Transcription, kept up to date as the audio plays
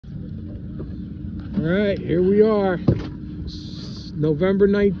All right, here we are. November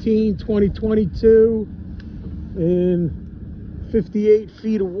 19, 2022 in 58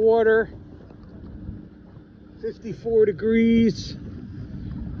 feet of water, 54 degrees.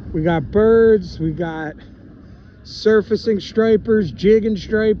 We got birds, we got surfacing stripers, jigging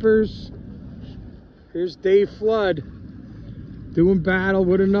stripers. Here's Dave Flood doing battle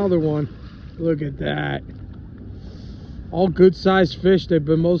with another one. Look at that. All good sized fish. They've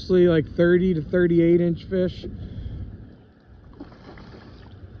been mostly like 30 to 38 inch fish.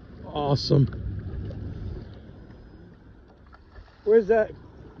 Awesome. Where's that?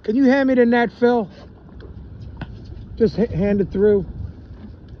 Can you hand me the net, Phil? Just hand it through.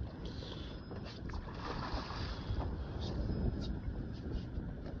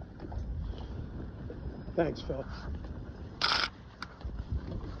 Thanks, Phil.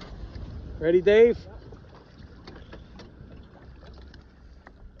 Ready, Dave?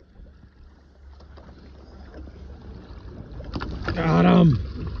 Got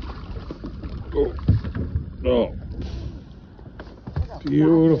him. Oh. Oh.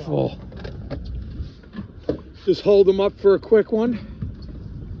 Beautiful. Just hold them up for a quick one.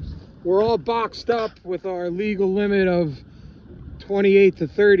 We're all boxed up with our legal limit of 28 to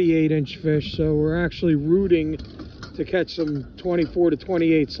 38 inch fish, so we're actually rooting to catch some 24 to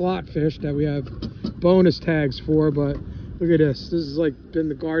 28 slot fish that we have bonus tags for. But look at this. This has like been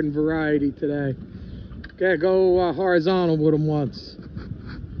the garden variety today. Gotta go horizontal with them once.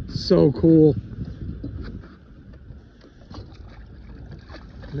 So cool.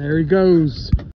 There he goes.